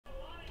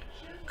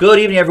Good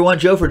evening, everyone.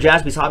 Joe for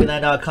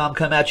JaspysHobbyland.com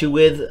come at you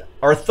with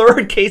our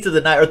third case of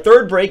the night, our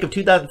third break of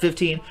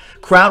 2015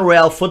 Crown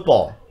Royale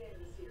football.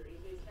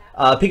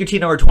 Pick your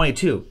team number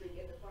 22.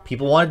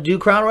 People want to do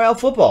Crown Royale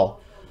football.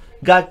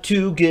 Got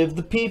to give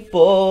the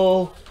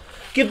people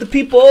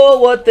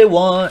what they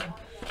want.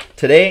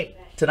 Tonight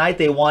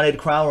they wanted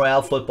Crown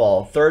Royale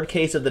football. Third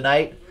case of the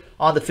night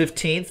on the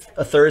 15th,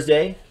 a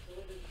Thursday.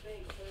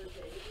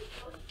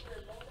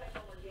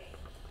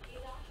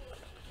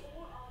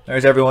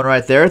 There's everyone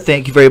right there.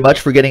 Thank you very much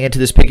for getting into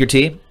this Pick Your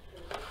Team.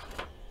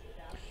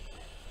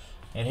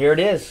 And here it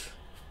is.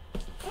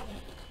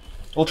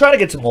 We'll try to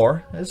get some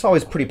more. It's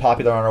always pretty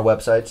popular on our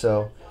website,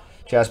 so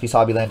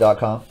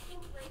JaspysHobbyland.com.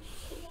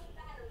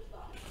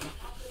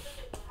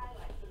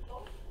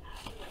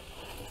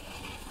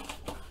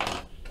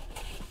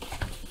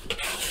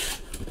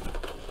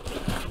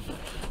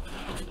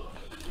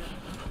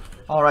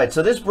 All right,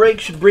 so this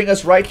break should bring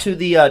us right to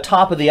the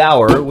top of the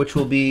hour, which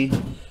will be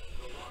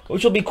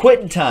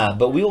quitting time,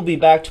 but we will be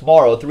back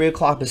tomorrow, 3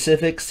 o'clock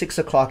Pacific, 6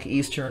 o'clock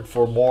Eastern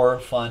for more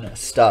fun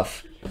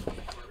stuff.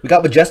 We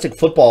got Majestic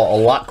Football a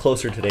lot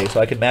closer today,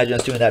 so I can imagine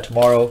us doing that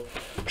tomorrow.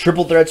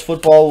 Triple Threats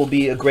Football will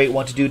be a great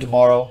one to do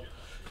tomorrow.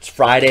 It's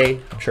Friday.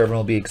 I'm sure everyone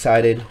will be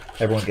excited.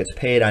 Everyone gets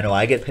paid. I know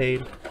I get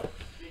paid.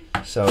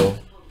 So,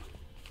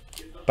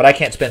 but I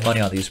can't spend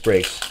money on these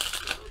breaks.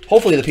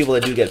 Hopefully the people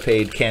that do get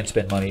paid can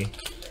spend money.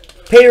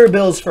 Pay your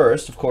bills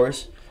first, of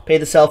course. Pay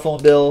the cell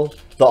phone bill,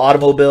 the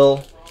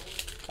automobile,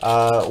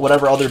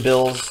 whatever other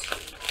bills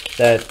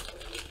that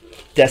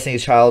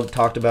Destiny's Child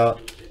talked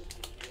about.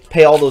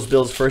 Pay all those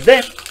bills first,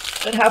 then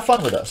have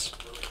fun with us.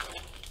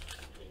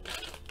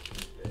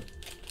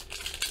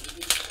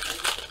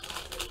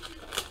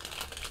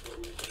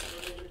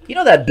 You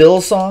know that Bill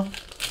song?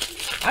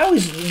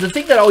 The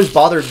thing that always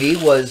bothered me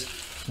was,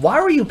 why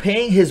were you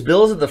paying his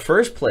bills in the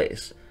first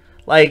place?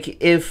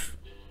 Like, if,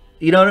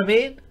 you know what I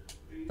mean?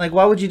 Like,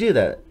 why would you do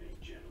that?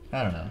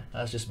 I don't know.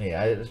 That's just me.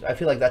 I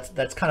feel like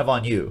that's kind of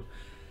on you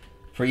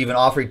for even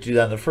offering to do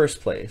that in the first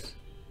place.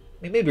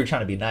 I mean, maybe you're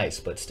trying to be nice,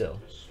 but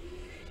still.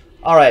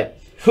 All right.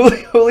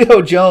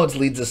 Julio Jones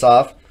leads us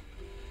off.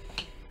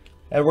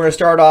 And we're going to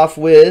start off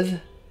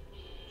with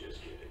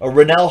a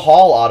Rennell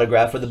Hall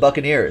autograph for the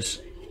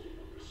Buccaneers.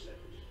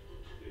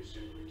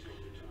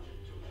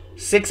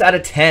 6 out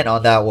of 10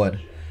 on that one.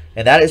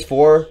 And that is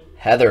for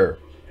Heather.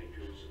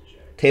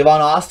 Tavon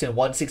Austin,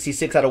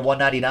 166 out of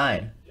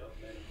 199.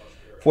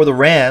 For the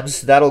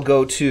Rams, that'll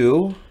go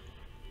to...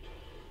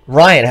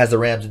 Ryan has the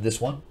Rams in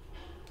this one.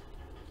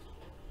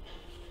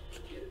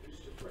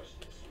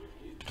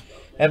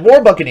 And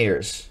more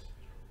Buccaneers.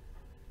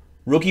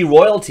 Rookie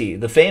Royalty,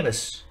 the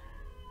famous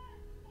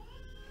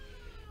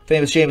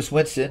Jameis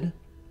Winston.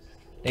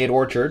 Nate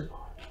Orchard.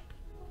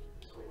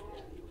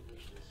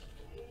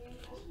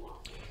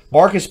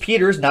 Marcus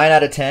Peters, 9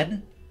 out of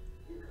 10.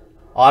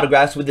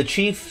 Autographs with the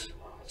Chiefs.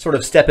 Sort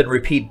of step and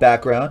repeat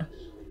background.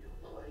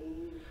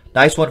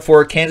 Nice one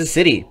for Kansas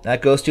City.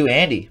 That goes to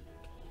Andy.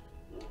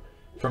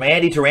 From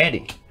Andy to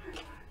Randy.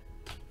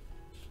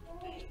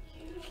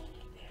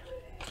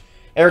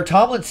 Eric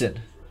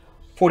Tomlinson,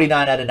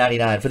 49 out of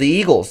 99 for the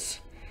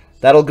Eagles.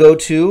 That'll go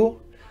to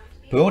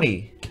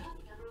Booney.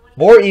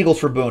 More Eagles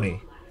for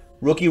Booney.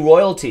 Rookie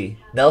Royalty,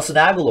 Nelson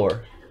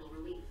Aguilar.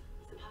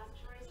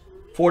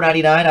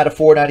 499 out of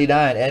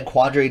 499. And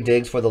Quandre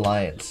Diggs for the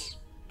Lions.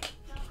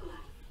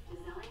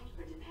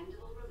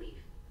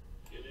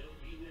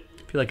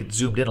 I feel like it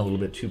zoomed in a little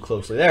bit too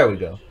closely. There we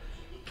go.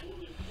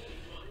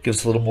 Gives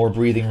us a little more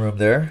breathing room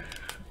there.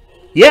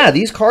 Yeah,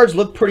 these cards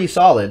look pretty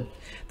solid.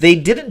 They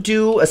didn't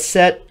do a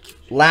set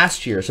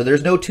last year, so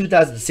there's no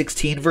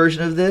 2016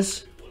 version of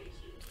this.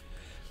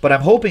 But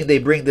I'm hoping they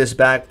bring this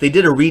back. They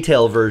did a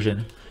retail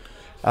version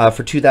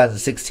for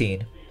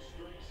 2016.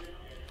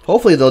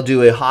 Hopefully they'll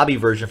do a hobby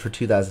version for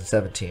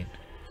 2017.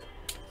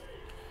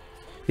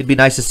 It'd be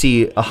nice to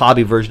see a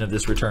hobby version of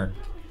this return.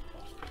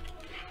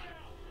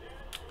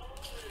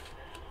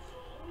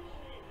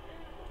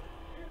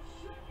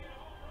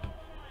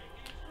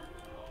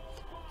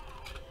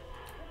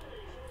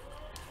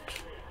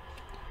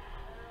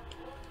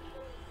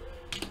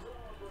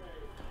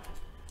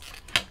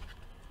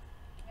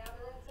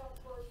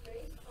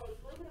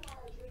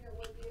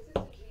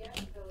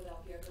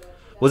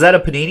 Was that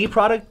a Panini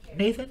product,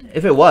 Nathan?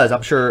 If it was,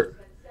 I'm sure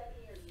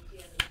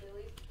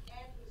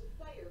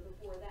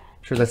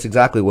that's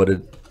exactly what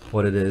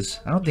it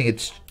is. I don't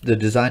think the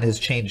design has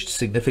changed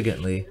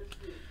significantly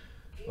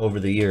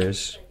over the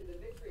years.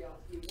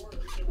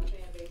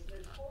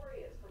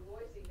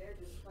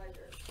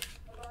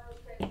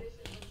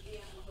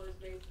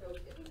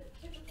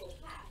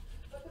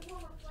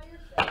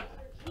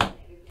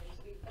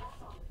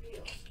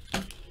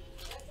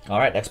 All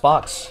right, next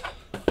box.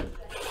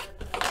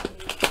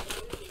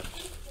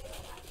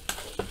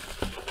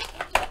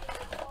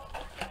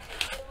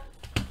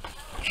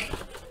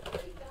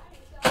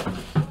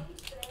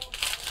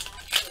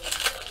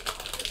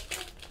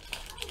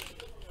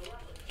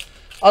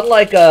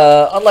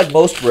 Unlike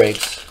most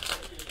breaks,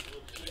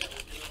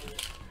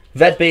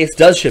 Vet Base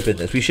does ship in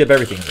this. We ship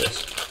everything in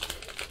this.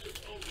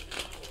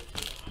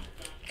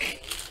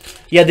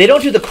 Yeah, they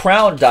don't do the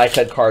crown die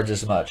cut cards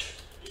as much.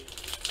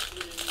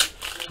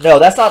 No,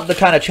 that's not the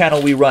kind of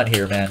channel we run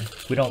here, man.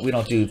 We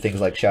don't do things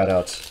like shout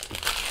outs.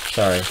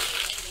 Sorry.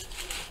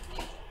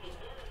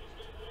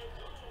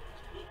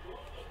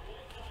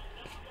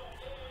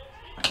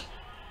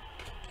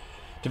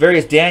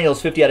 Devarius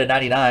Daniels, 50 out of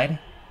 99.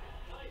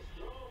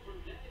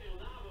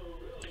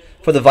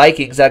 For the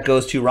Vikings, that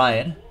goes to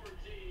Ryan.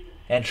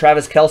 And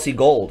Travis Kelce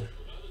Gold.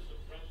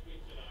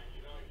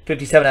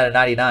 57 out of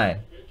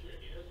 99.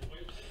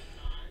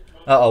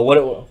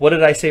 Uh-oh, what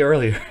did I say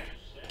earlier?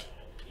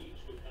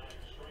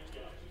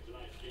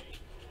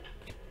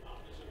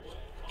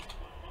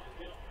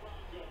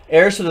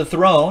 Heirs to the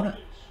Throne,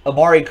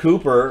 Amari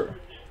Cooper,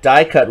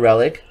 die cut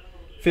relic.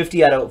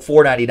 50 out of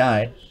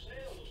 499.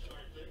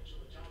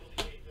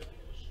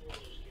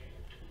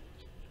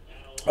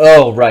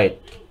 Oh,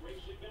 right.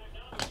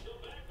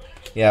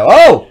 Yeah.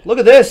 Oh, look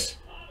at this.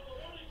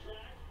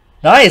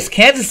 Nice.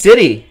 Kansas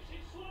City.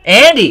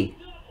 Andy.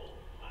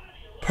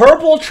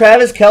 Purple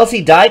Travis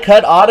Kelce die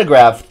cut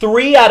autograph.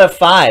 3 out of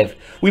 5.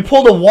 We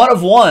pulled a 1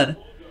 of 1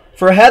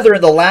 for Heather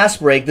in the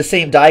last break. The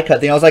same die cut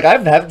thing. I was like, I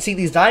haven't seen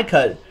these die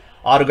cut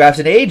autographs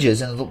in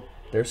ages. And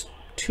there's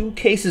 2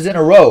 cases in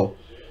a row.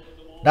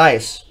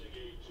 Nice.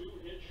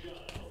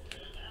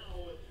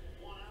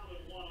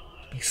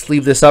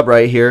 Sleeve this up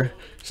right here.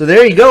 So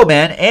there you go,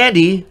 man.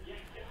 Andy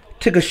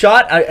took a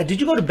shot. Did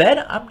you go to bed?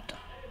 I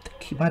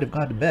think he might have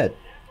gone to bed.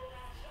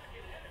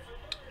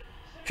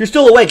 If you're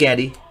still awake,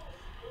 Andy,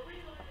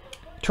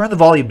 turn the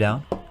volume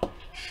down.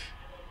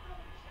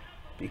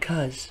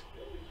 Because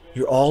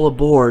you're all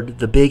aboard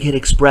the Big Hit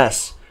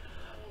Express.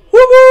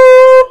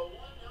 Woo-woo!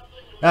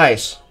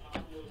 Nice.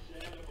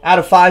 Out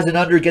of 5s and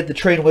under, get the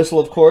train whistle,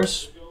 of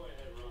course.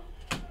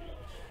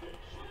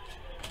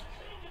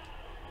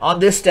 On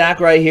this stack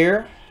right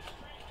here.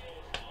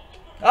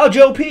 Oh,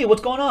 Joe P,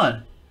 what's going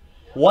on?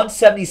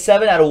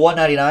 177 out of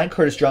 199,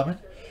 Curtis Drummond.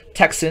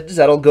 Texans,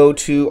 that'll go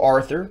to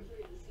Arthur.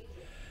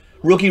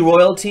 Rookie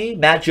royalty,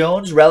 Matt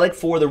Jones, relic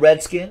for the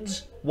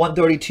Redskins.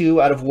 132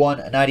 out of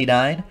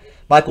 199.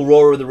 Michael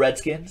Rohrer of the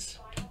Redskins.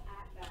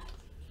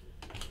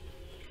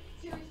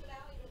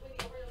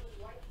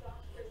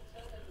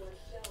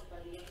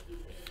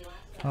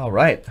 All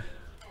right.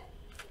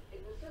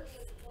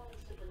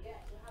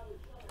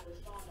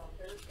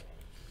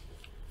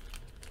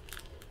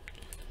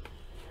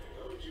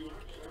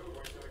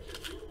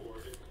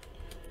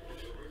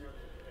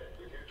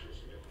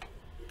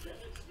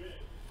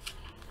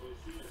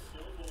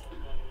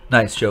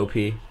 Nice, Joe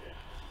P.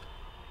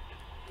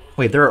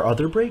 Wait, there are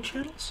other break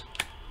channels?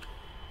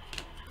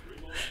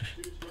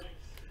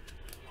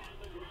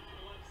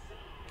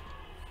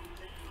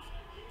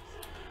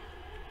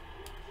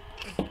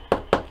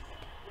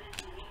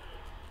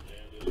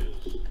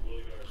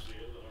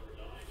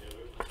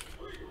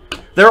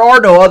 There are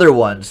no other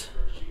ones.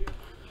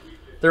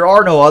 There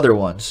are no other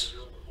ones.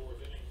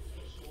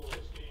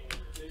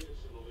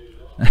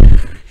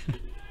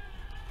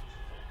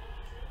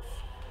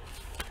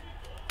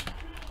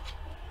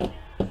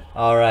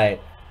 All right.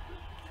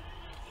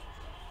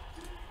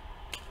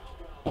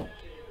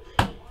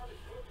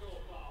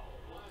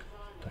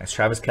 Nice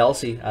Travis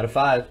Kelce out of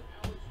 5.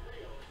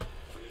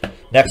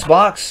 Next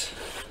box.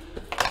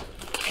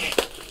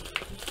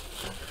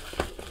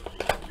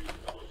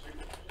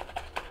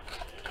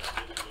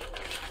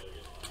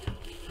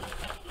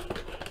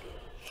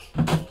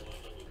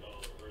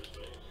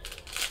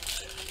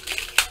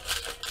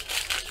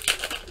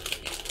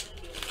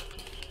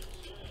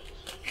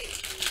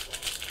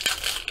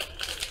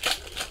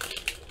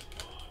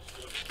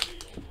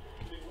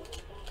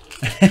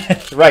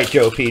 Right,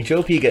 Joe P.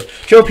 Joe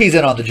P's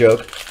in on the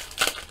joke.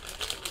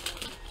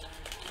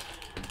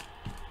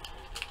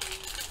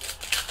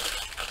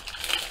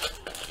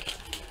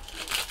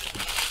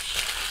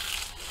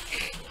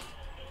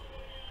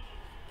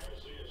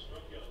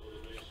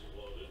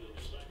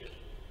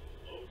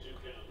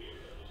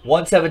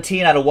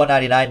 $117 out of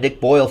 199. Nick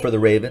Boyle for the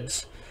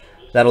Ravens.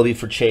 That'll be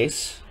for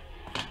Chase.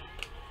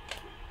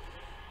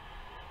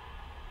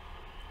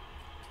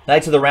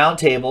 Knights of the Round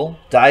Table.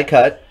 Die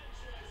cut.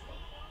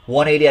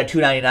 180 out of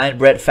 299.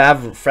 Brett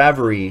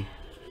Favre.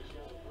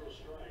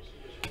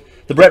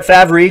 The Brett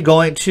Favre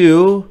going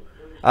to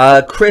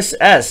Chris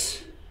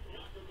S.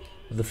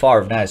 The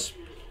Favre. Nice.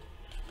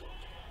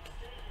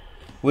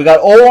 We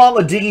got Olam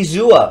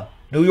Odigizua.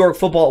 New York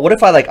Football. What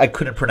if I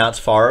couldn't pronounce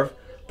Favre,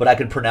 but I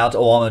could pronounce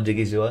Olam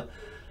Odigizua?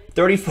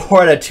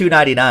 34 out of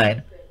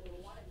 299.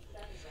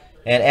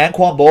 And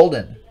Anquan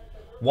Bolden.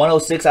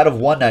 106 out of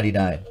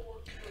 199.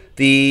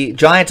 The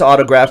Giants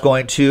autograph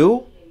going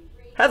to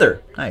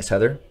Heather. Nice,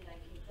 Heather.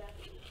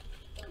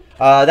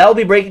 That will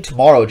be breaking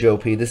tomorrow, Joe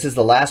P. This is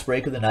the last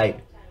break of the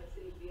night.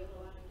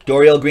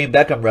 Dorial Green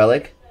Beckham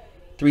relic.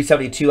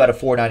 372 out of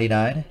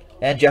 499.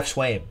 And Jeff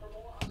Swaim.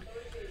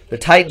 The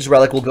Titans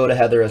relic will go to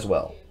Heather as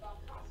well.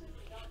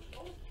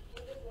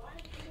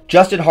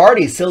 Justin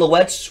Hardy,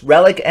 silhouettes,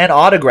 relic, and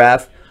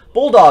autograph.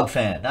 Bulldog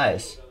fan.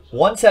 Nice.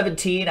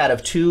 117 out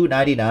of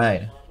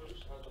 299.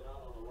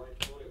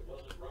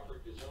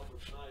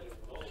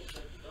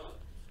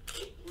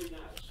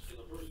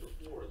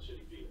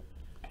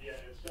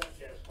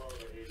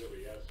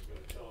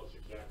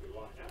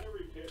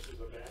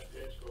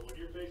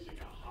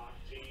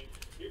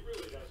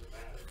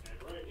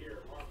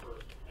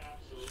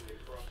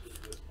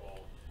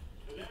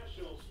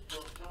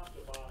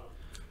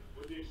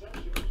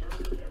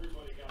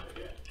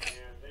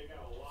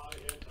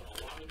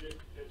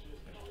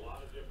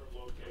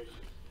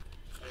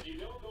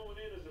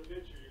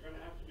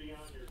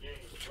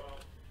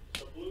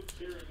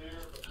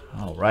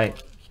 All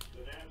right.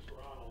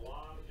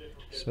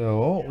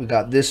 So we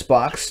got this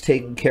box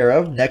taken care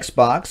of. Next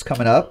box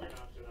coming up.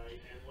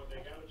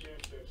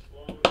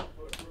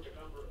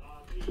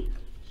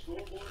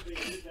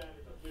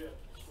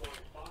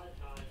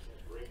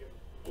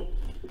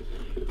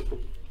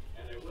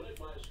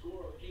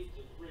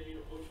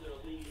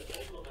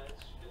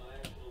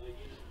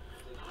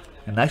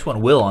 A nice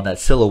one, Will, on that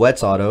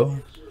Silhouettes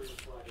auto.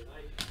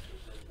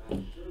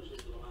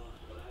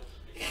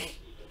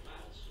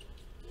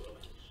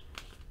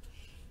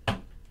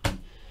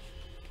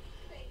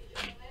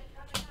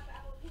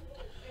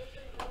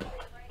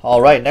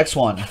 All right, next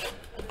one.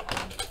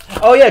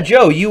 Oh yeah,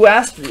 Joe, you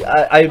asked.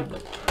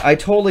 I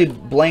totally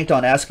blanked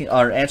on asking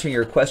or answering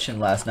your question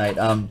last night.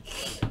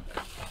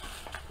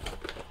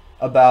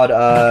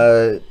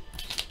 About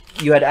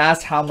you had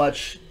asked how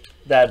much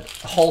that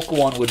Hulk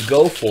one would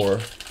go for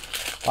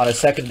on a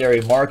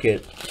secondary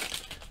market.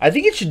 I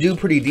think it should do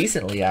pretty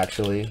decently,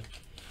 actually,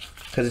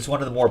 because it's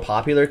one of the more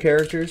popular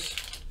characters.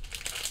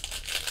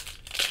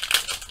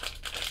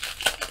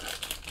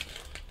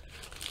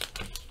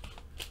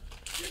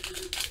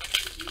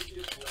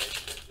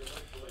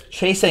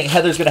 Chase saying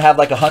Heather's going to have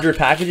like 100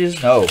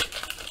 packages? No.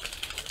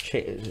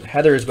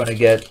 Heather is going to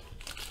get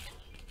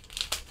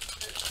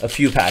a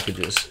few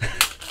packages.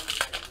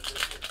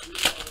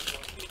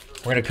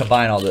 We're going to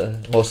combine a lot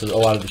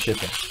of the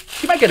shipping.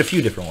 She might get a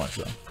few different ones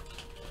though.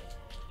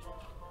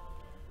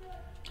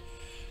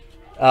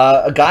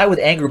 A guy with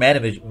anger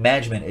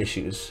management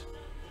issues.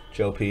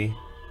 Joe P.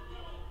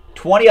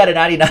 20 out of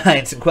 99.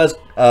 Sinquest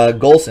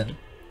Golson.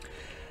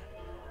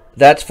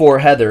 That's for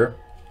Heather.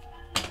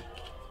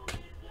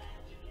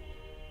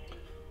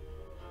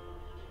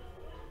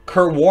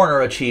 Kurt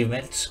Warner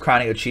achievements,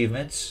 crowning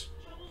achievements.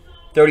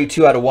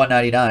 32 out of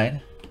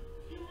 199.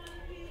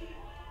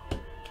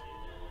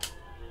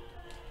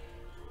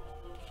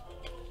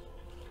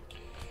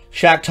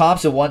 Shaq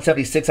Thompson,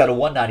 176 out of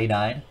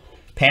 199.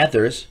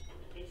 Panthers.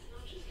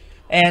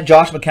 And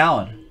Josh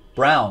McCown,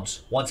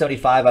 Browns,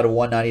 175 out of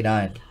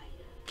 199.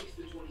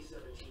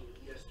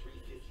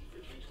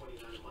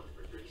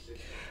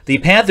 The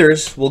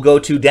Panthers will go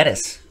to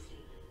Dennis.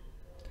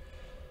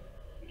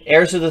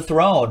 Heirs to the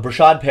Throne,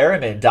 Brashad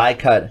Perriman, die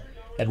cut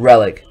and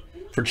relic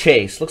for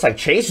Chase. Looks like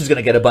Chase is going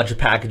to get a bunch of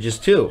packages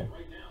too.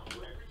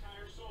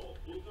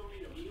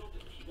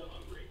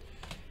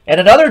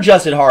 And another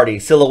Justin Hardy,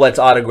 Silhouettes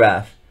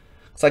autograph.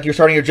 Looks like you're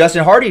starting your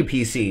Justin Hardy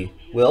PC,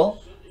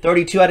 Will.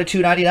 32 out of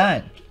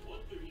 299.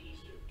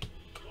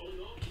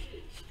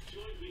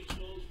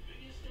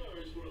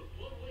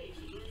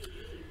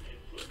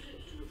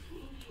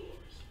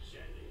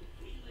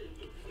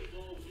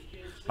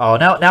 Oh,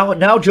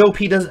 now Joe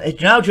P doesn't.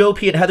 Now Joe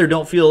P and Heather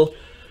don't feel,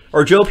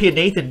 or Joe P and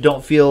Nathan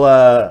don't feel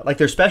like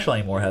they're special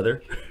anymore.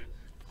 Heather.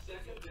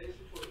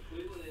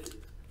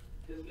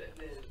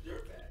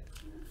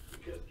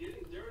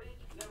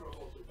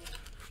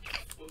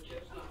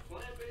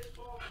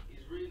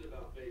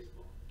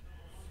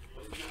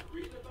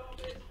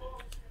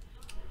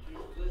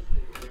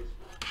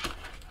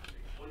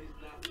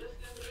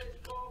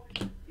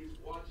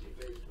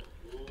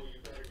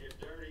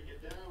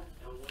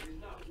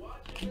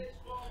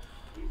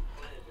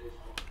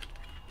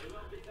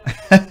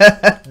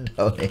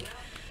 No.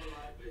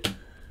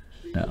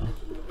 No.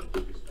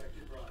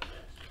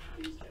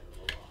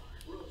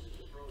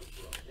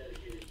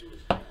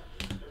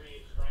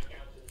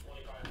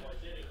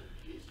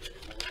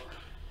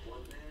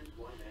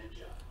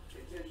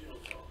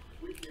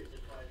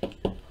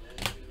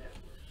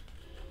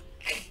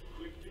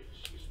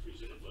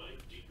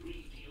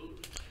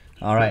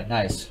 All right,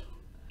 nice.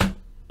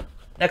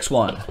 Next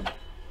one.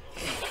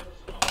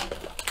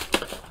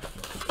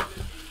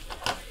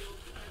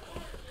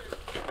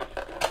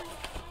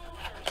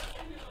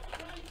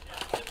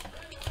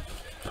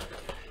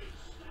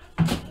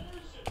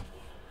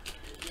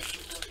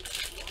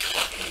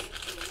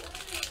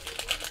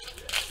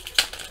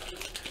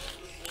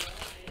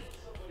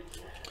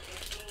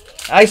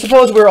 I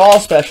suppose we're all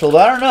special,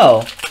 but I don't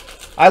know.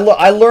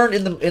 I learned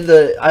in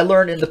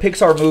the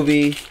Pixar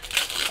movie,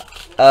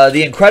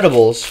 The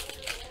Incredibles.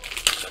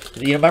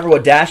 You remember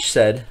what Dash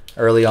said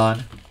early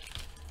on?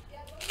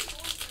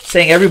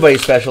 Saying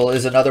everybody's special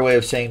is another way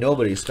of saying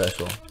nobody's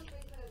special.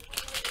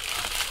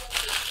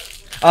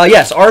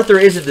 Yes, Arthur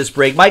is in this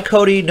break. Mike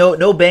Cody, no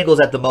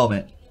Bengals at the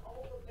moment.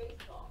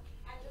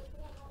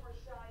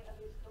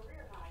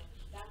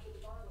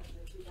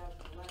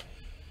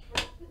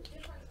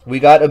 We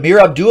got Amir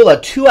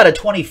Abdullah, 2 out of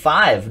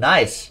 25.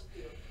 Nice.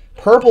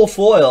 Purple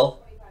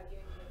foil.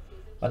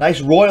 A nice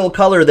royal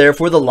color there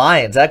for the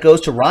Lions. That goes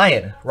to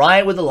Ryan.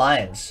 Ryan with the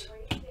Lions.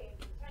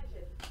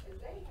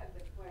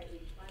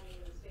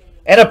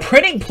 And a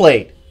printing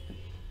plate.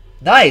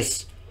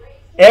 Nice.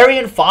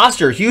 Arian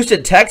Foster,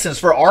 Houston Texans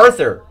for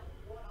Arthur.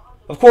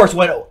 Of course,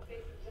 when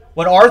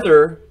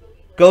Arthur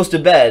goes to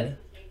bed,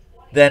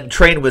 then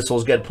train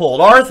whistles get pulled.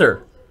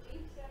 Arthur,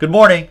 good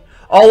morning.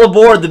 All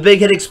aboard the Big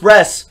Hit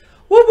Express.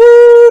 Whoop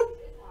whoop!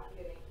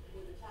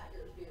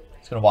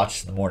 He's going to watch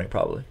this in the morning,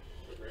 probably.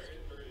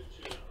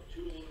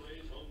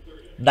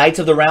 Knights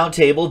of the Round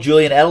Table,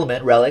 Julian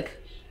Edelman, relic.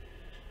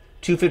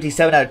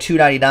 257 out of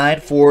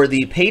 299 for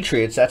the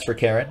Patriots. That's for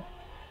Karen.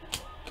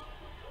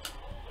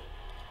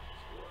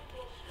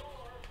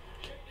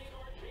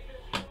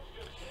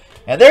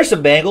 And there's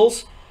some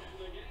Bengals.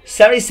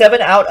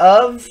 77 out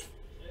of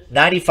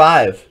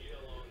 95.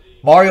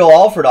 Mario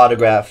Alford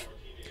autograph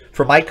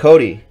for Mike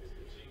Cody.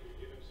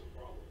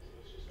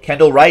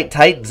 Kendall Wright,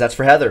 Titans. That's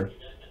for Heather.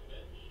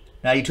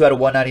 92 out of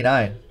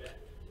 199.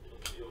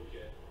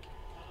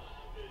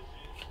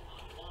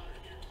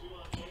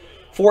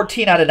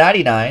 14 out of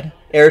 99.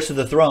 Heirs to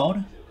the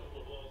Throne.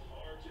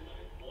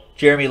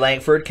 Jeremy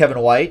Langford, Kevin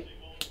White,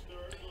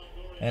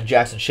 and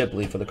Jackson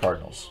Shipley for the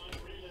Cardinals.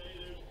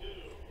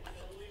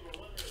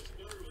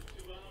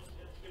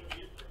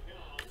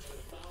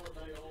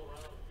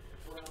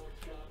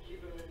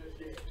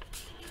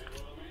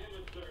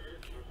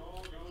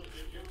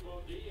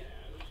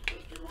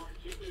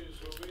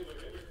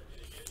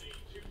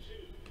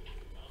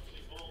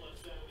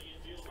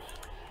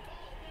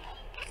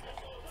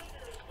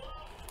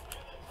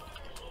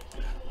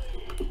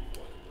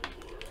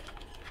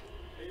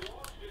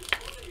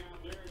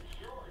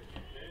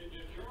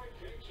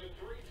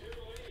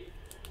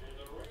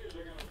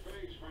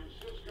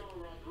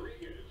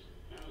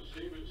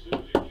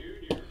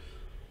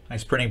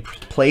 Nice printing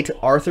plate,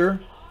 Arthur.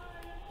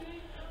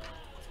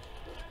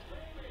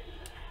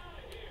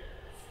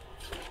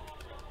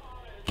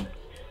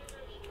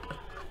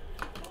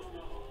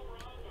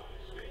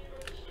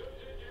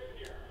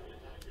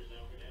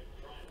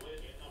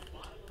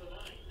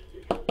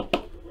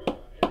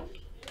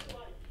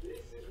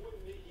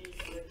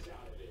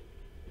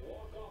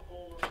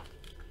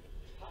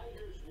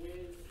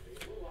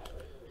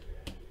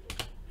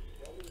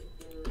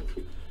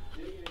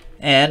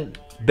 And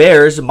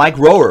Bears, Mike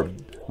Rower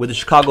with the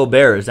Chicago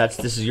Bears.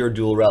 This is your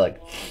dual relic.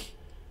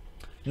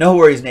 No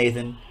worries,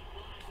 Nathan.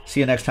 See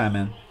you next time,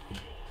 man.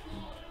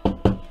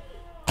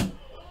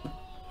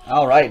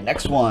 All right,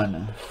 next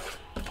one.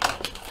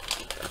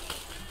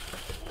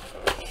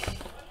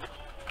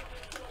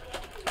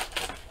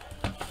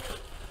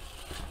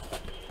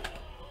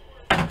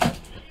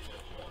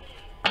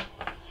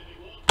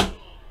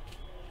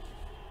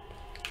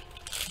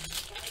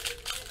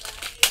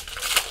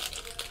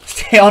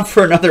 Stay on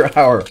for another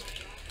hour.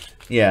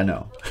 Yeah,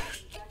 no.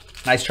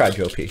 Nice try,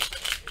 Joe P.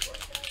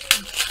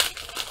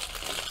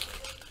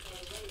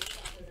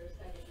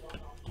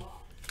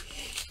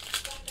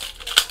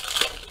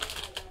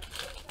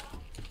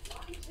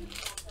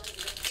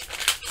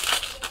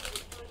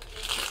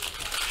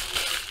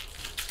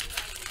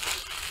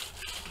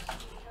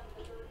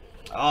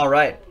 All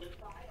right.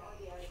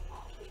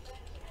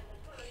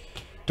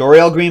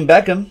 Dorial Green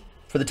Beckham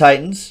for the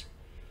Titans.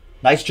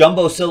 Nice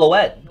jumbo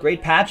silhouette.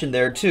 Great patch in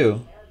there,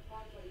 too.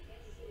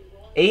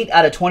 8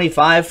 out of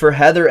 25 for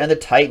Heather and the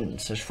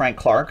Titans. There's Frank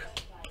Clark.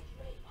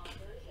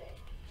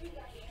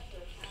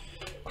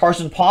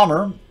 Carson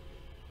Palmer.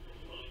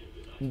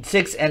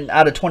 6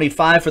 out of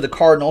 25 for the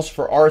Cardinals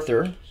for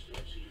Arthur.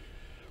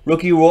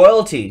 Rookie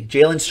Royalty.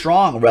 Jalen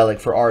Strong relic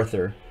for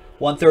Arthur.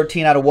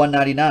 113 out of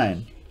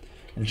 199.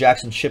 And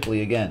Jackson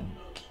Shipley again.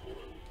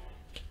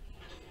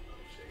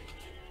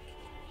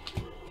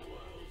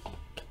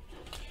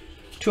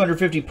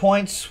 $250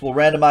 points. We'll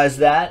randomize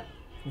that.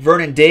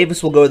 Vernon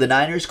Davis will go to the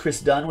Niners. Chris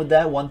Dunn with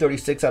that.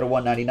 136 out of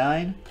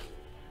 199.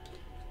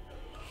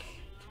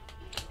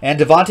 And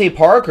Devontae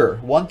Parker.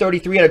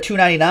 133 out of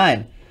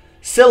 299.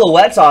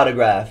 Silhouettes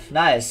autograph.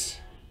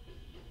 Nice.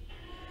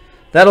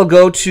 That'll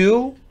go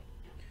to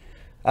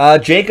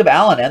Jacob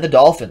Allen and the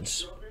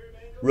Dolphins.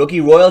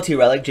 Rookie Royalty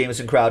relic.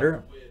 Jamison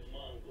Crowder.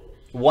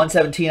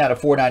 117 out of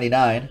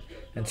 499.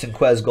 And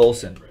Sinquez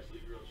Golson.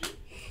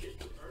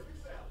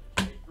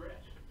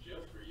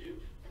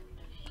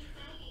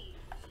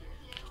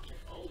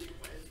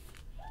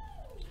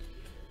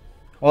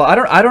 Well,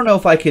 I don't know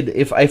if I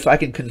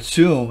could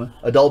consume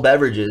adult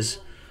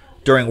beverages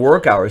during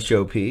work hours,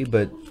 Joe P.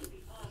 But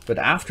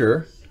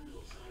after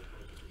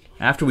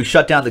we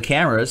shut down the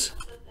cameras,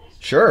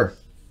 sure.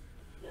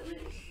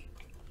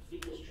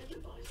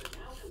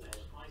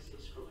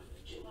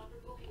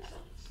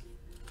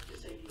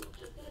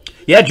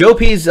 Yeah, Joe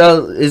P is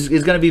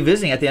going to be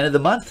visiting at the end of the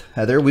month,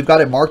 Heather. We've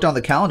got it marked on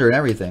the calendar and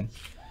everything.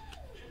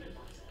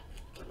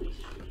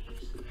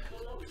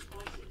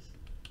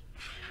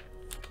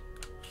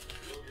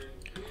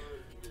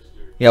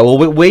 Yeah,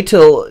 we'll wait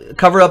till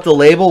cover up the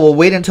label. We'll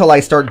wait until I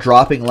start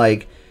dropping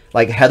like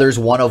Heather's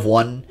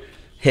 1-of-1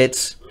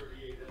 hits.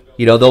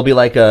 You know, there'll be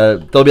like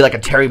a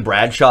Terry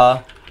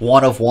Bradshaw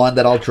 1-of-1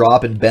 that I'll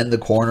drop and bend the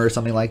corner or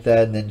something like that,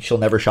 and then she'll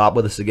never shop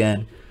with us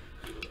again.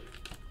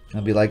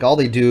 I'll be like, all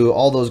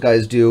those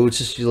guys do,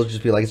 you'll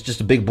just be like, it's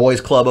just a big boys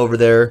club over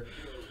there,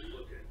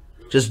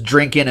 just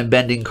drinking and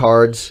bending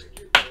cards,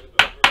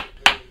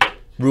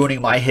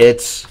 ruining my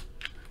hits.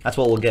 That's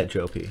what we'll get,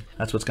 Joe P.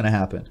 That's what's gonna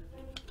happen.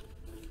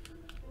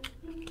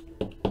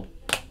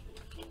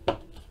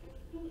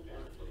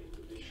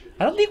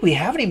 I don't think we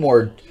have any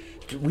more.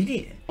 We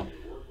need.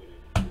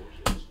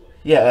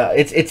 Yeah,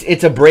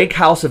 it's a break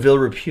house of ill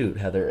repute,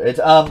 Heather. It's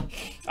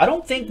I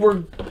don't think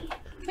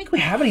we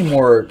have any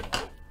more.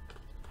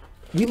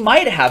 We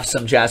might have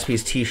some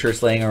Jaspys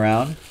t-shirts laying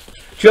around.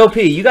 Joe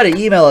P, you got to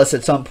email us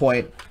at some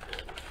point,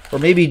 or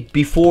maybe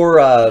before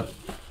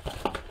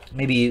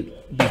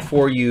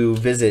you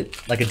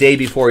visit, like a day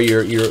before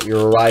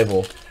your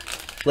arrival.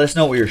 Let us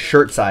know what your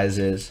shirt size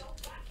is.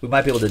 We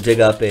might be able to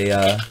dig up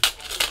a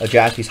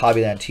Jaspys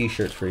Hobbyland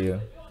t-shirt for you.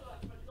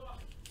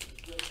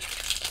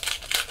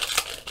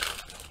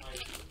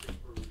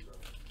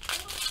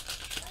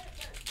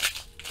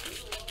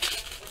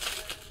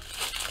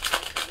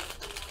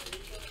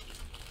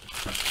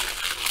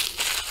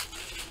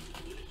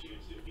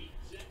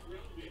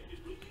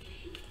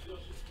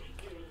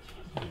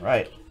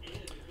 Right.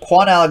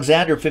 Quan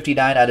Alexander,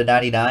 59 out of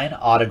 99,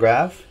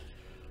 autograph.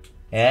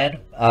 And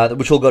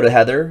which will go to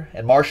Heather.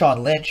 And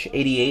Marshawn Lynch,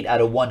 88 out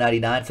of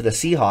 199 for the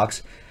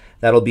Seahawks.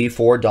 That'll be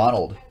for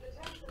Donald.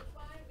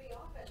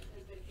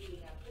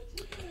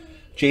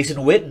 Jason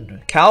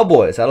Witten,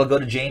 Cowboys. That'll go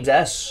to James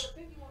S.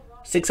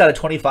 6 out of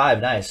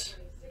 25. Nice.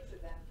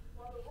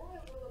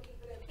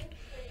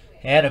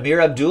 And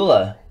Amir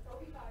Abdullah,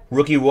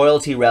 rookie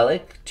royalty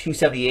relic,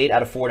 278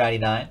 out of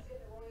 499.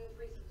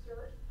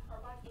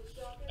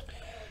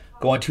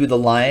 Going to the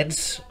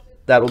Lions,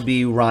 that will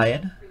be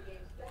Ryan.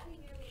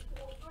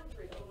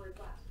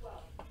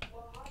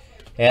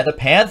 And the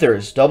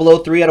Panthers,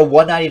 003 out of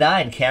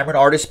 199, Cameron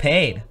Artis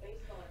Payne.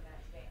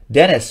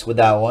 Dennis with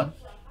that one.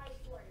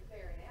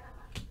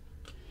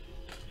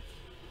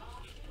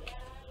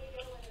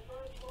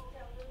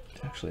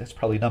 Actually, that's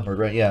probably numbered,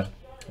 right? Yeah.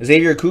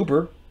 Xavier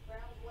Cooper,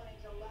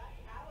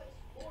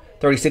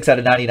 36 out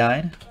of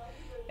 99.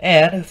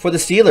 And for the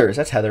Steelers,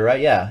 that's Heather,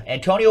 right? Yeah.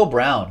 Antonio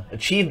Brown,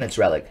 Achievements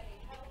relic.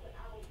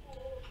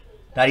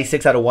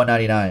 96 out of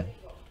 199.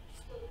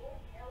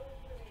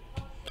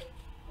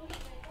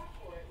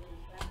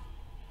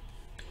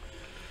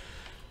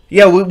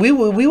 Yeah, we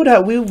would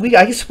have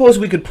I suppose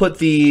we could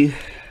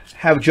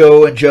have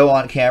Joe and Joe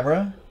on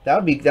camera.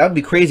 That would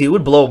be crazy. It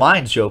would blow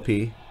minds, Joe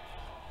P.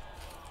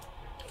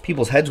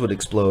 People's heads would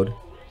explode.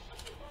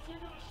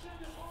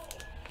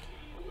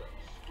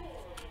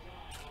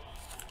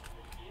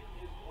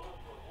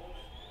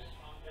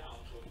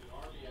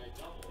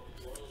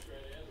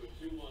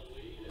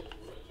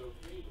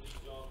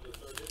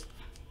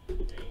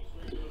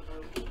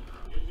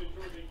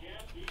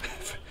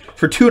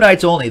 For 2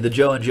 nights only, the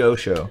Joe and Joe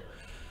show.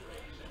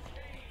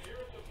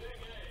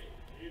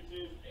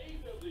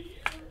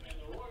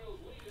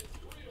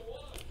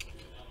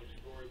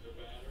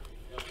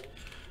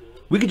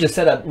 We could just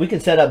set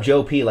up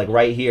Joe P like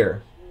right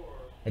here,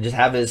 and just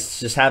have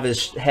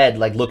his head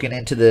like looking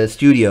into the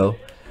studio,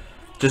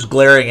 just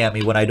glaring at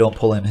me when I don't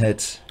pull in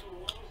hits.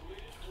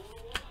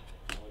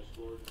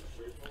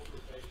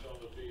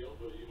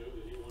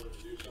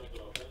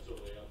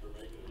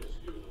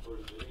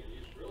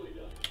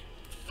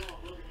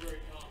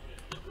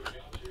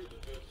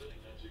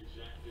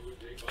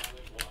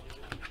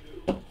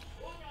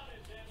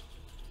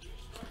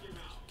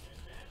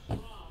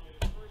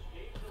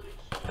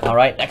 All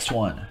right, next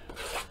one.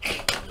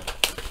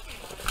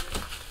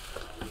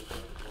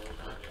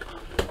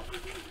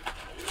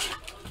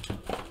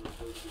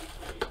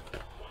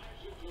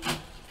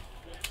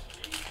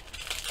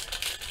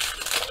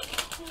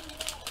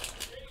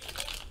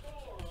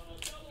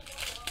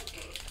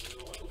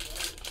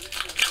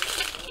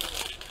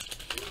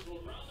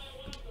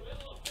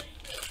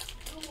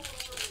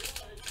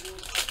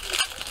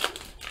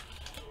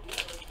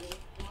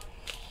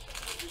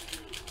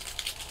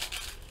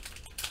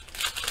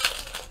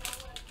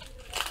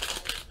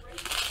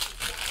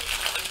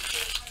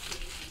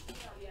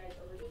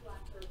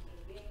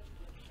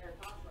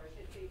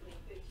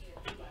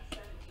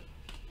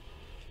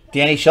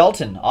 Danny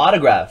Shelton,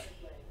 autograph.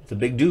 It's a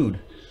big dude.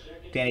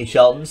 Danny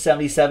Shelton,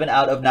 77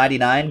 out of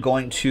 99,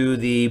 going to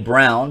the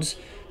Browns.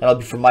 That'll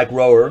be from Mike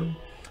Rower.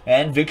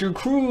 And Victor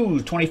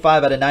Cruz,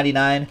 25 out of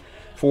 99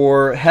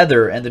 for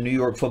Heather and the New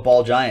York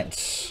Football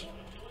Giants.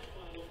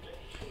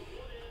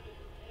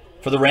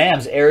 For the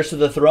Rams, heirs to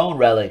the throne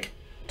relic,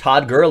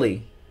 Todd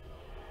Gurley,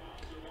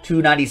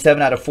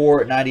 297 out of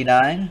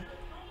 499.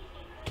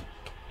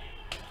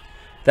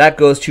 That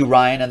goes to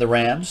Ryan and the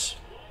Rams.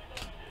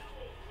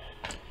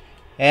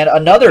 And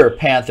another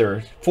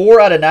Panther, 4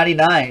 out of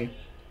 99.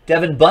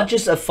 Devin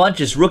Bunches of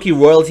Funches, rookie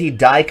royalty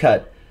die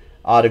cut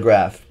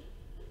autograph.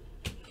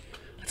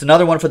 It's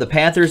another one for the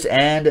Panthers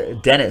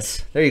and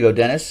Dennis. There you go,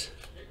 Dennis.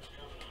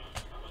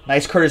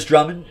 Nice Curtis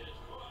Drummond.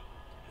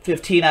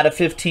 15 out of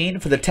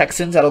 15 for the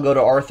Texans. That'll go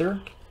to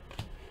Arthur.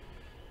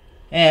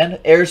 And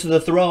heirs to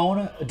the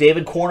throne,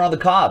 David Corn on the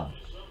Cob.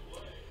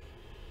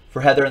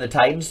 For Heather and the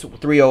Titans,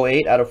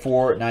 308 out of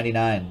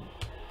 499.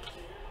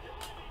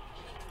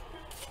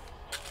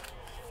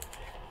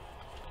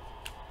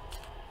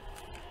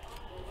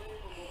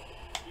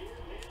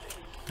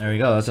 There we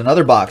go. That's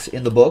another box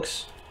in the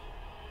books.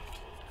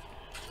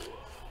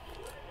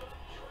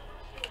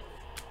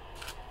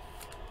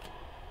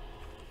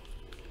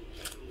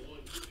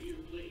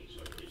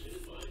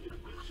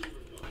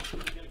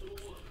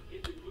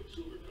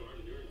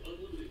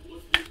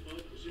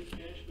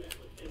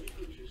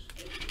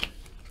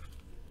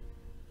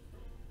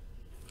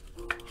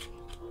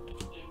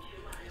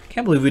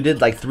 Can't believe we did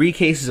like 3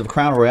 cases of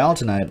Crown Royale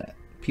tonight.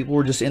 People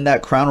were just in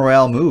that Crown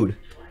Royale mood.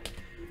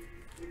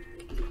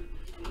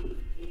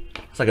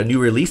 It's like a new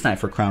release night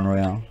for Crown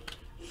Royale.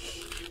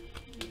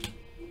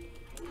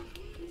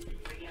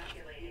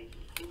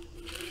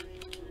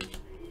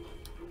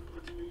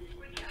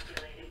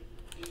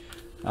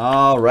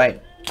 All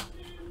right.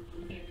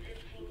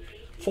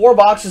 4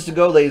 boxes to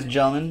go, ladies and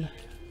gentlemen.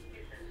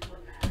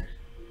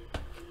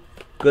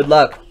 Good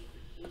luck.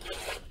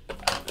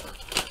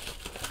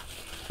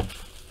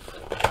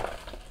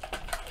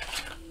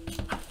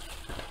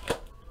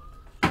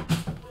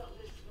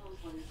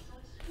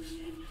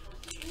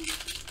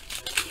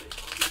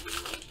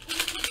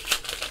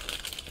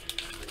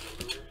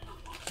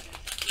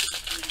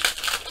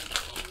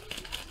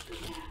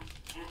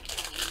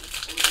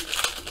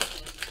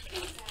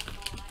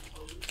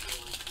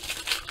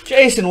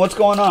 Jason, what's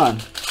going on?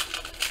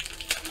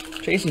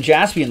 Jason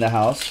Jaspy in the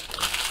house.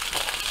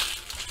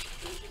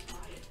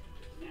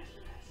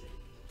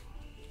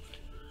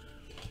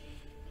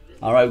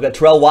 All right, we've got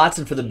Terrell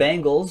Watson for the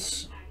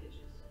Bengals.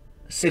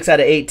 6 out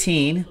of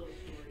 18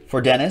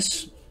 for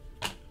Dennis.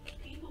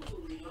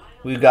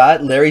 We've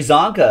got Larry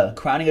Zonka,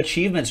 Crowning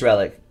Achievements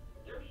relic.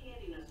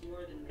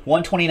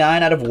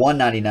 129 out of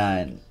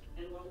 199.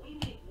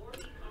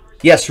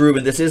 Yes,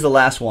 Ruben, this is the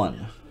last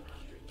one.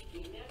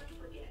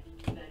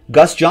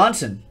 Gus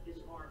Johnson.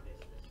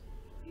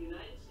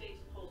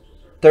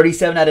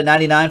 37 out of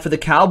 99 for the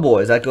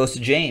Cowboys. That goes to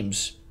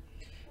James.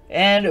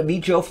 And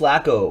meet Joe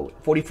Flacco.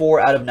 44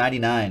 out of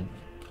 99.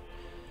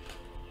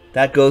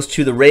 That goes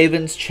to the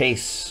Ravens.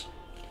 Chase.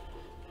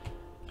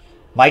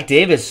 Mike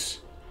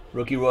Davis.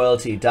 Rookie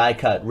royalty. Die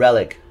cut.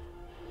 Relic.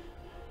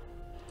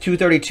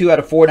 232 out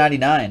of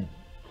 499.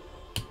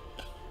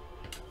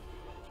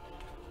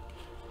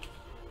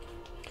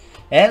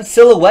 And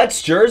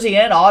Silhouettes, jersey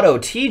and auto.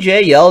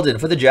 TJ Yeldon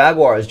for the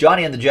Jaguars.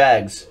 Johnny and the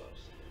Jags.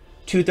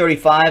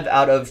 235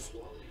 out of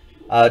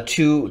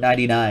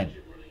 299.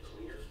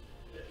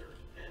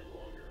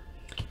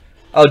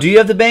 Oh, do you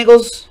have the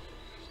Bengals?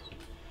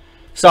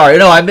 Sorry,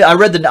 no, I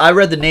read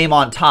the name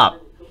on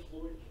top.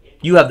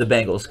 You have the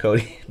Bengals,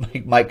 Cody.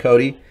 Mike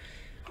Cody.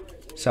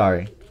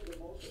 Sorry.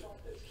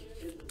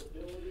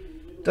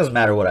 Doesn't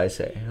matter what I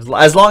say.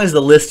 As long as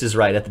the list is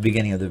right at the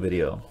beginning of the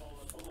video.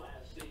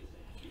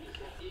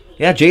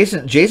 Yeah,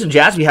 Jason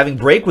Jaspy having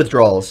break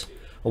withdrawals.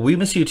 Well, we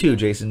miss you too,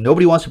 Jason.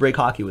 Nobody wants to break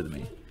hockey with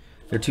me.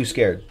 They're too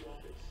scared.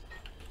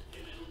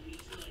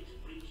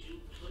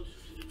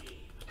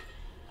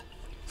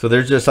 So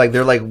they're just like,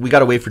 we got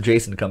to wait for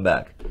Jason to come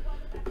back.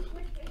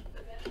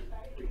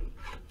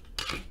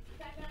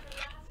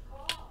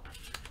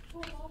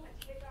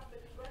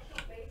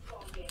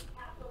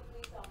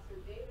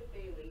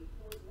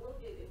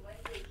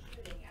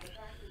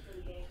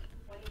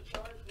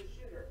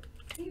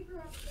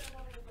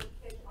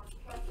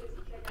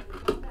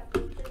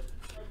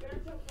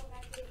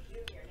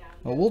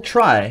 Well, we'll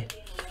try.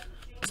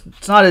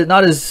 It's not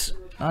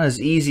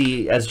as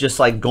easy as just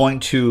like going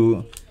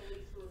to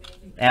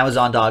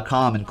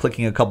Amazon.com and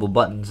clicking a couple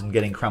buttons and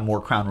getting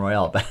more Crown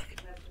Royale back.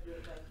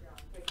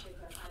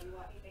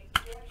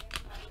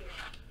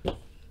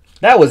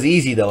 That was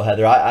easy though,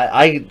 Heather.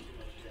 I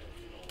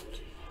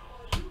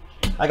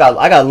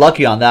got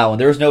lucky on that one.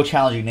 There was no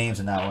challenging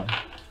names in that one.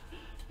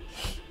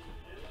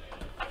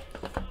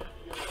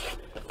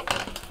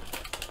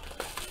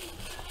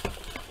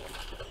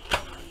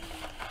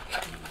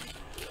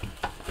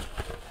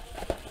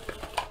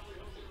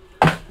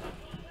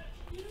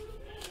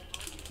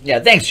 Yeah,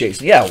 thanks,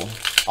 Jason. Yeah, well,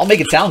 I'll make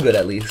it sound good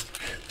at least.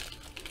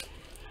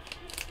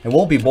 It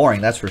won't be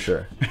boring, that's for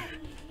sure.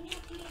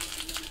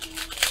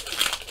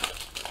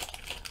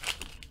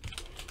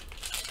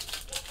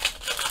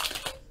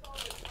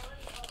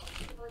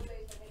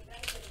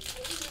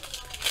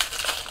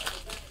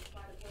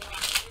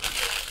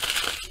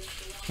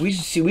 We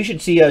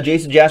should see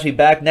Jason Jaspy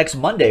back next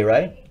Monday,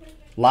 right?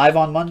 Live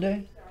on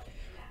Monday.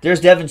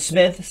 There's Devin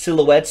Smith,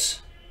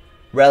 Silhouettes,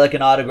 relic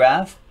and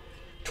autograph.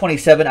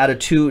 27 out of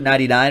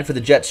 299 for the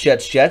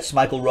Jets.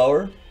 Michael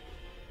Rower.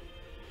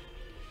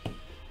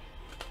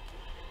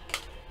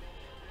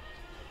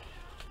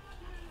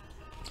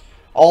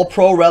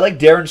 All-Pro relic,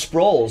 Darren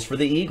Sproles for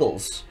the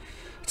Eagles.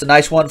 It's a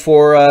nice one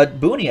for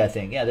Booney, I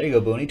think. Yeah, there you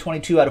go, Booney.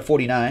 22 out of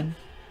 49.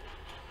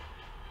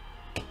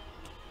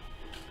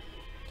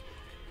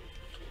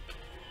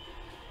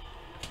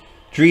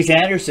 Dries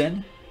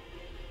Anderson.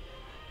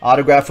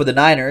 Autograph for the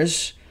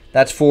Niners.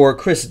 That's for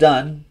Chris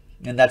Dunn.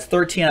 And that's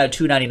 13 out of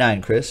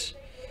 299, Chris.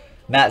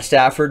 Matt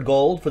Stafford,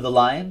 gold for the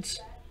Lions.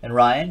 And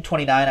Ryan,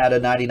 29 out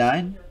of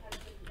 99.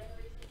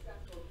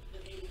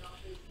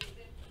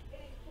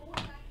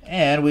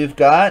 And we've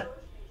got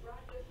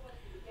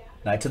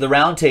Knights of the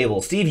Round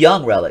Table. Steve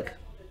Young, relic.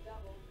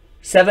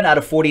 7 out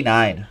of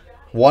 49.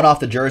 1 off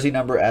the jersey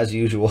number as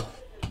usual.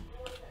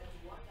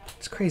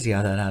 It's crazy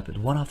how that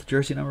happened. 1 off the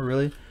jersey number,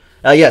 really?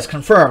 Yes,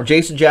 confirmed.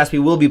 Jason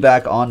Jaspy will be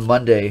back on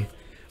Monday,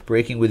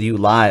 breaking with you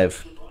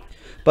live.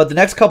 But the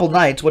next couple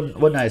nights,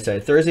 what night is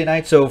that? Thursday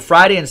night? So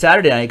Friday and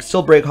Saturday night, you can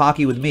still break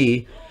hockey with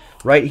me.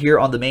 right here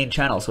on the main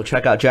channel. So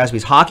check out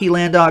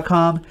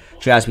JaspysHockeyland.com,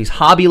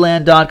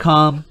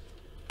 JaspysHobbyland.com.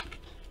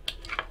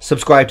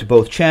 Subscribe to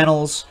both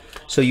channels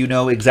so you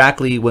know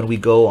exactly when we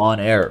go on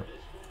air.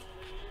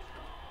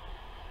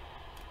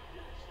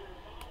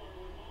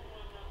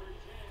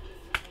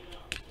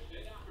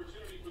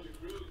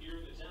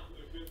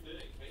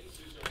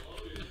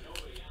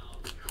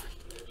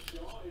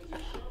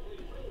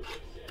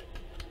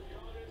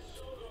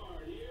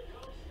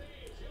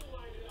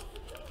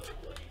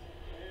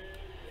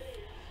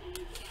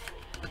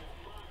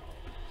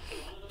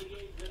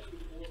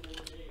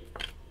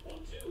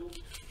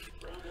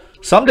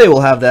 Someday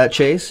we'll have that,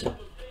 Chase.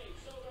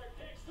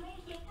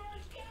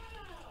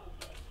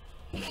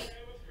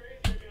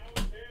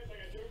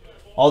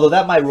 Although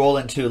that might roll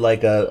into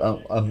like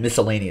a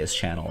miscellaneous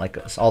channel, like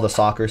all the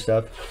soccer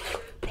stuff.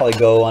 Probably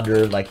go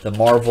under like the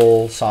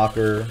Marvel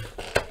soccer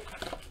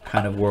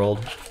kind of world.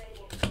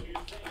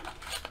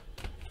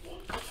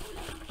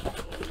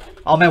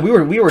 Oh man,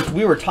 we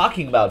were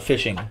talking about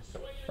fishing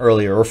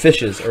earlier, or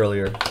fishes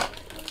earlier,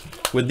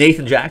 with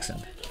Nathan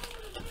Jackson.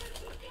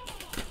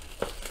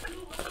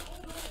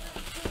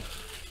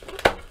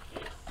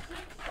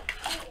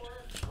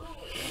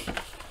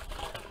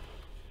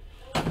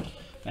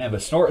 Man,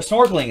 but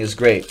snorkeling is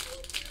great.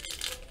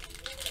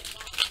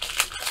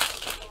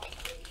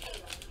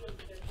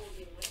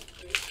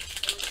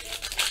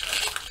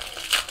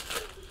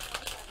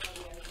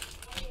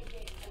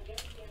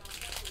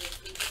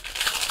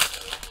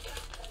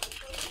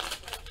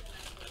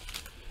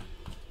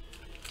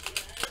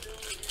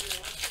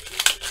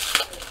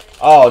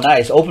 Oh,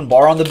 nice. Open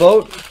bar on the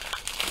boat.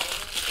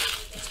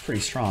 That's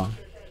pretty strong.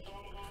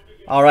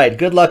 All right,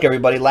 good luck,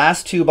 everybody.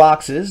 Last two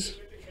boxes.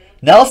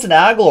 Nelson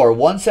Aguilar,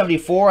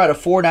 174 out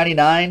of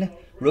 499.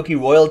 Rookie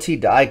royalty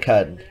die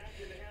cut.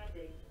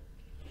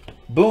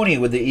 Booney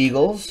with the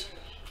Eagles.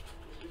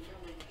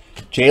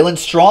 Jalen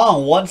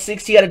Strong,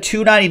 160 out of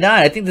 299.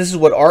 I think this is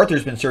what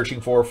Arthur's been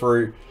searching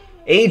for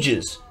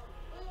ages.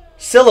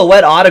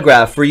 Silhouette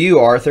autograph for you,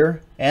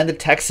 Arthur. And the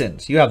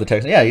Texans. You have the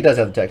Texans. Yeah, he does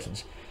have the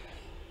Texans.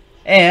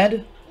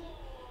 And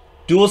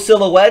dual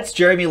silhouettes,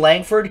 Jeremy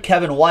Langford,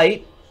 Kevin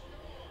White.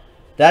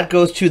 That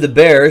goes to the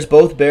Bears.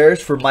 Both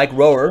Bears for Mike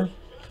Rower.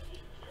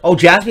 Oh,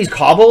 Jaspys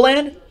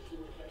Caboland?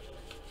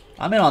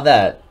 I'm in on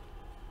that.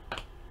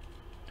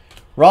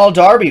 Ronald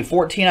Darby,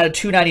 14 out of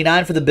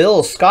 299 for the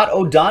Bills. Scott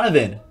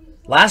O'Donovan,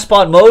 last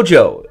spot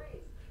mojo.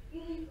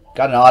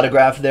 Got an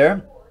autograph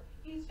there.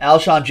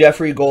 Alshon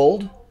Jeffrey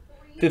Gold,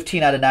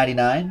 15 out of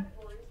 99.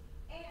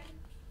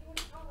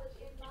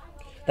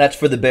 That's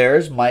for the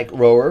Bears, Mike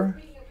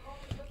Rower.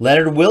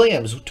 Leonard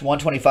Williams,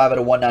 125 out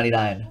of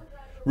 199.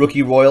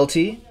 Rookie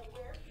royalty.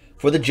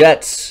 For the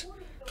Jets,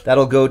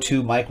 that'll go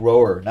to Mike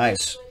Rower.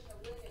 Nice.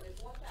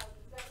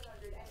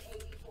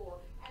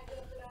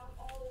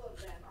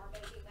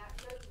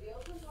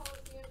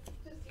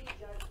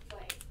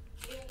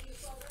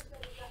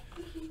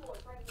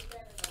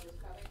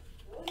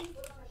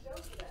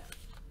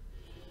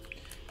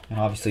 And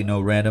obviously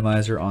no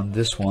randomizer on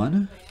this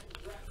one.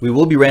 We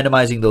will be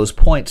randomizing those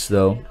points,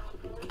 though.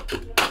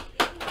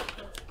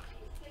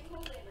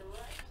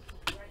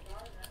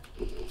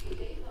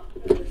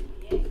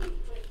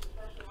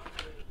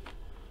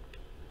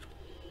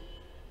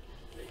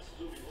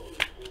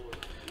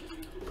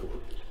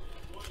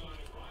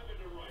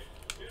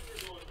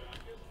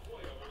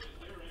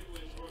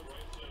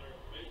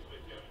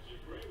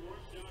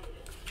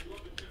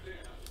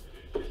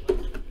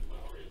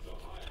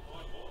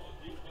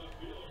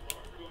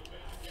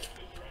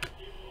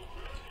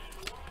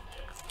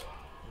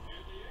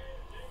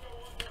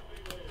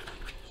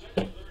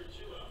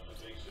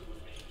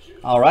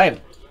 All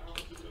right.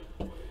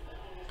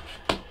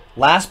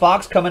 Last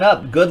box coming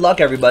up. Good luck,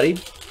 everybody.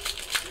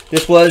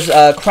 This was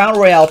Crown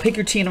Royale. Pick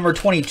your team number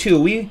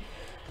 22.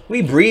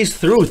 We breezed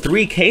through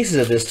 3 cases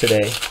of this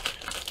today.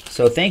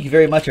 So thank you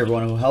very much,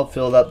 everyone who helped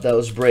fill up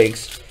those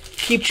breaks.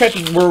 Keep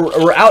checking.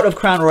 We're out of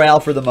Crown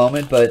Royale for the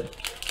moment, but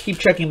keep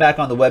checking back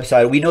on the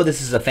website. We know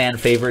this is a fan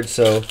favorite,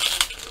 so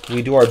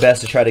we do our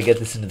best to try to get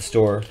this into the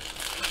store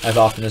as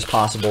often as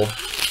possible.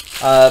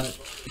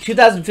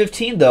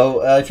 2015,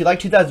 though, if you like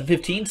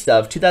 2015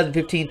 stuff,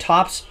 2015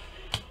 Topps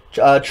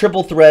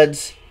Triple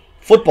Threads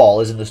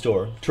Football is in the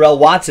store. Terrell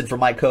Watson for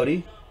Mike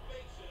Cody,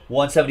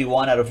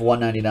 171 out of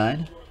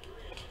 199.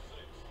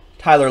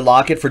 Tyler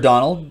Lockett for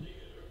Donald,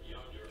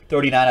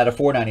 39 out of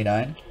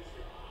 499.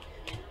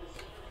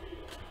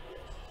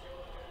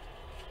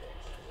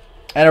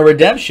 And a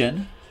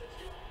redemption.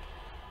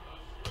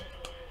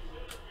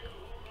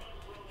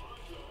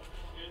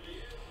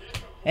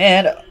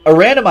 And a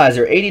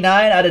randomizer,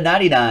 89 out of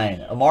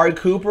 99. Amari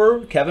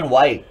Cooper, Kevin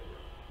White.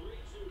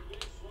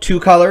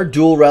 2-color,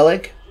 dual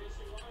relic.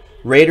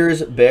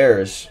 Raiders,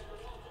 Bears.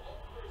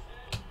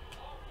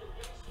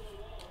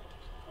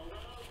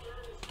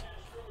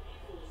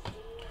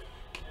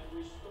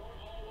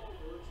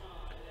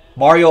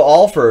 Mario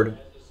Alford,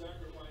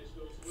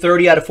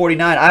 30 out of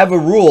 49. I have a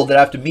rule that I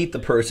have to meet the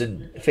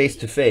person face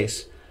to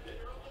face.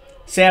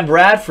 Sam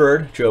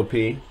Bradford, Joe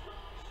P.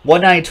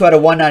 192 out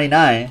of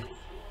 199.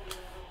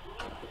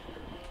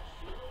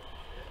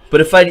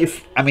 But if I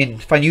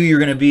knew you were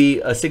gonna be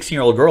a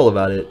 16-year-old girl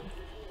about it,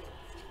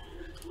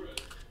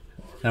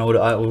 then I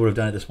would have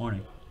done it this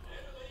morning.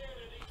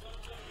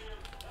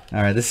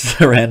 All right, this is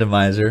a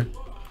randomizer.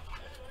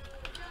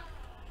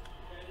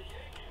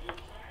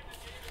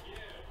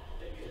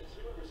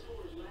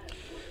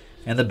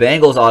 And the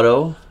Bengals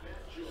auto.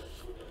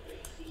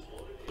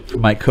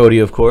 Mike Cody,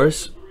 of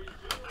course.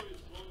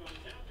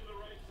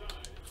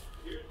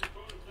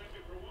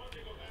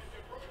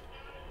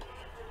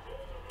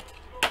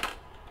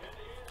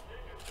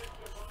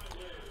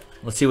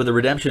 Let's see what the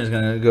redemption is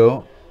going to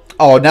go.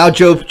 Oh, now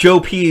Joe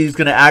P is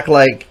going to act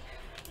like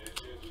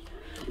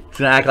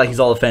he's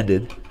all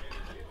offended.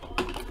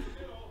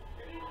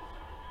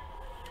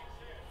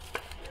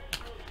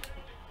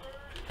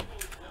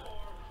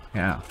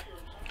 Yeah.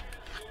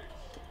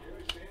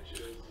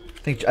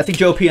 I think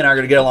Joe P and I are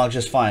going to get along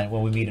just fine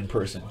when we meet in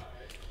person.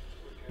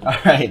 All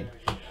right.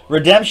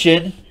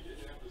 Redemption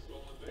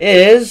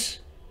is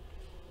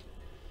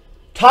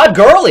Todd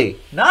Gurley.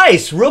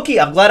 Nice. Rookie.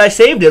 I'm glad I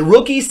saved it.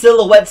 Rookie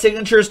silhouette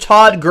signatures,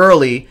 Todd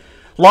Gurley.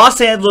 Los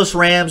Angeles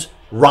Rams,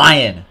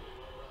 Ryan.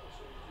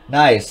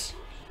 Nice.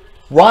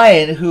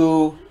 Ryan,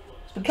 who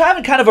has been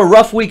having kind of a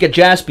rough week at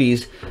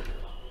Jaspys.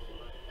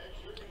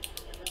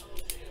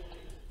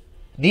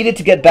 Needed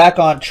to get back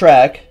on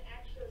track.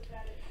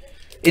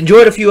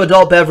 Enjoyed a few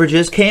adult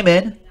beverages. Came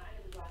in.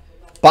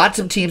 Bought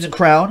some teams in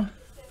Crown.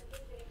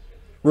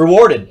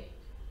 Rewarded.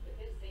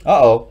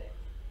 Uh-oh.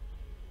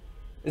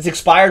 It's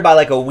expired by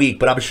like a week,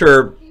 but I'm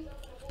sure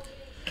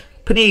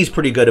Panini's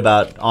pretty good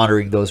about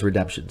honoring those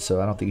redemptions,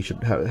 so I don't think you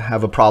should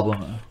have a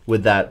problem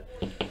with that.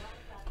 A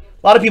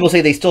lot of people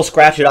say they still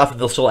scratch it off and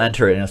they'll still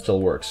enter it and it still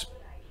works.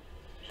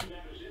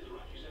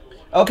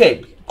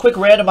 Okay, quick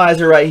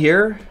randomizer right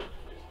here.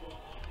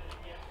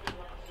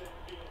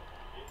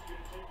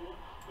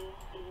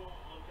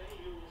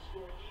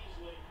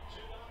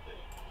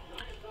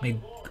 Let me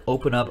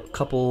open up a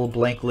couple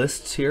blank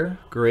lists here.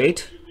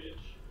 Great.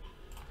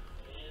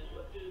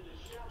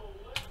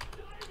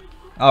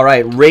 All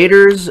right,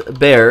 Raiders,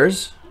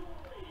 Bears.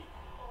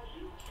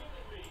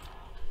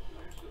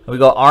 We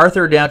go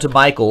Arthur down to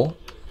Michael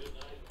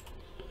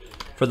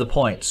for the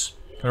points.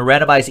 I'm going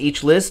to randomize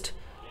each list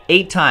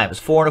 8 times.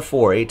 4 and a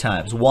 4, 8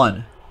 times.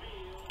 1,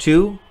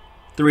 2,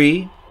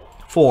 3,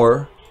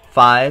 4,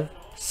 5,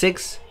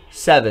 6,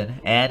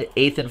 7, and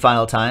 8th and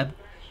final time.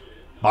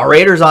 My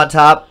Raiders on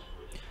top.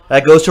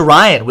 That goes to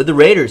Ryan with the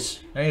Raiders.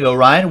 There you go,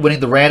 Ryan, winning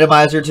the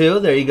randomizer too.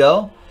 There you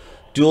go.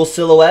 Dual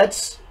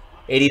silhouettes,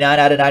 89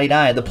 out of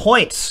 99. The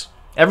points.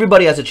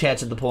 Everybody has a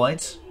chance at the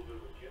points.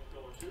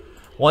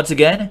 Once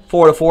again,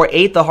 4 to 4,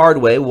 8 the hard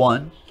way.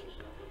 1,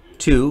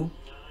 2,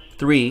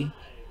 3,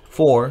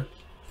 4,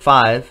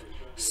 5,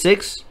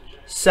 6,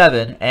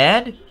 7,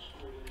 and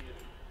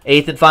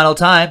 8th and final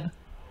time.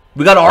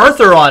 We got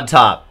Arthur on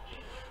top.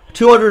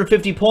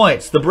 250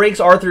 points. The breaks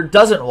Arthur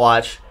doesn't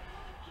watch.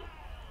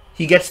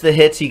 He gets the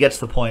hits, he gets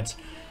the points.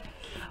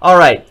 All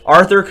right,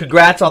 Arthur,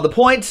 congrats on the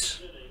points.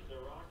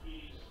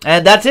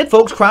 And that's it,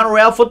 folks. Crown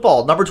Royale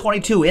Football, number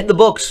 22, in the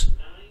books.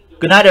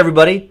 Good night,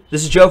 everybody.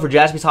 This is Joe for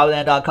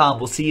JaspysHobbyland.com.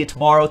 We'll see you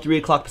tomorrow, 3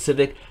 o'clock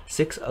Pacific,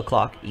 6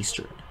 o'clock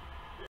Eastern.